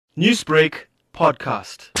Newsbreak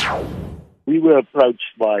Podcast. We were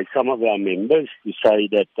approached by some of our members to say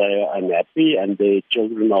that they are unhappy and their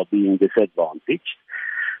children are being disadvantaged.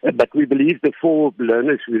 But we believe the four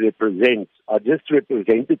learners we represent are just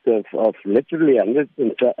representative of literally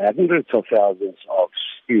hundreds of thousands of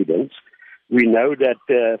students. We know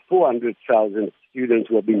that 400,000 students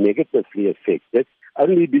will be negatively affected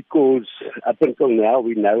only because up until now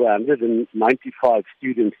we know 195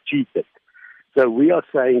 students cheated. So we are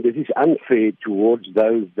saying this is unfair towards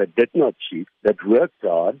those that did not cheat, that worked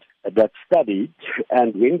hard, that studied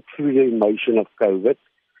and went through the emotion of COVID,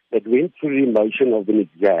 that went through the emotion of an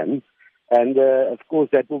exam. And of course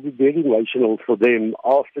that will be very emotional for them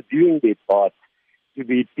after doing their part to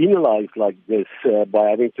be penalized like this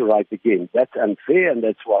by having to write again. That's unfair, and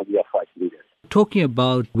that's why we are fighting this. Talking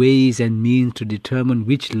about ways and means to determine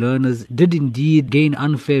which learners did indeed gain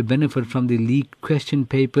unfair benefit from the leaked question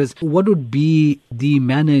papers, what would be the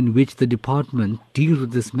manner in which the department deals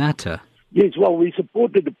with this matter? Yes, well, we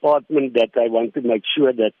support the department that I want to make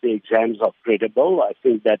sure that the exams are credible. I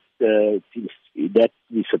think that that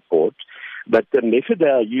we support. But the method they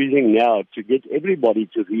are using now to get everybody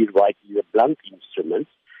to rewrite is a blunt instrument.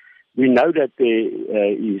 We know that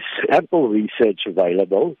there is ample research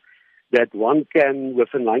available that one can, with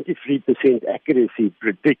a 93% accuracy,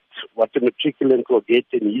 predict what the matriculant will get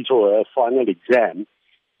in his or her final exam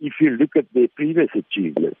if you look at their previous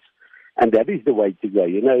achievements. And that is the way to go.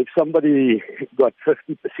 You know, if somebody got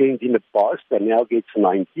 50% in the past and now gets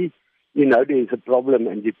 90, you know there's a problem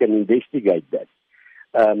and you can investigate that.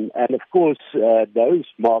 And of course, those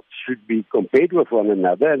marks should be compared with one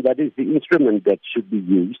another, and that is the instrument that should be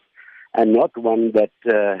used, and not one that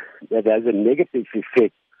has a negative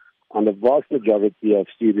effect on the vast majority of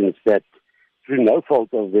students that, through no fault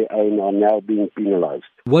of their own, are now being penalized.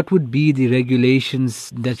 What would be the regulations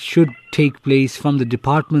that should take place from the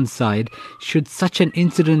department side should such an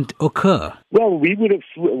incident occur? Well, we would have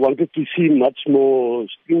wanted to see much more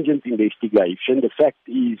stringent investigation. The fact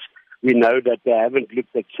is, we know that they haven't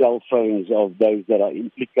looked at cell phones of those that are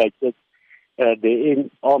implicated. There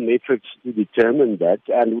are metrics to determine that.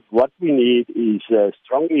 And what we need is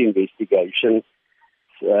stronger investigation,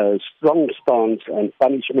 strong stance and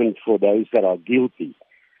punishment for those that are guilty.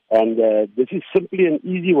 And this is simply an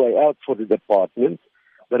easy way out for the department.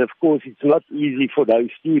 But of course, it's not easy for those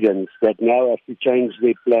students that now have to change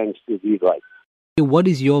their plans to rewrite. What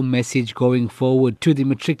is your message going forward to the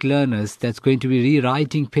matric learners that's going to be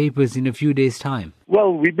rewriting papers in a few days' time?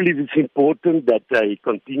 Well, we believe it's important that they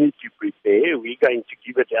continue to prepare. We're going to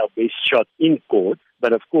give it our best shot in court.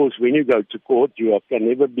 But of course, when you go to court, you can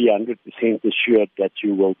never be 100% assured that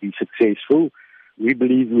you will be successful. We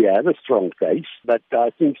believe we have a strong case, but I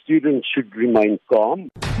think students should remain calm.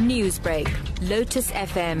 Newsbreak, Lotus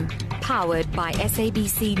FM, powered by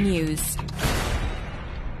SABC News.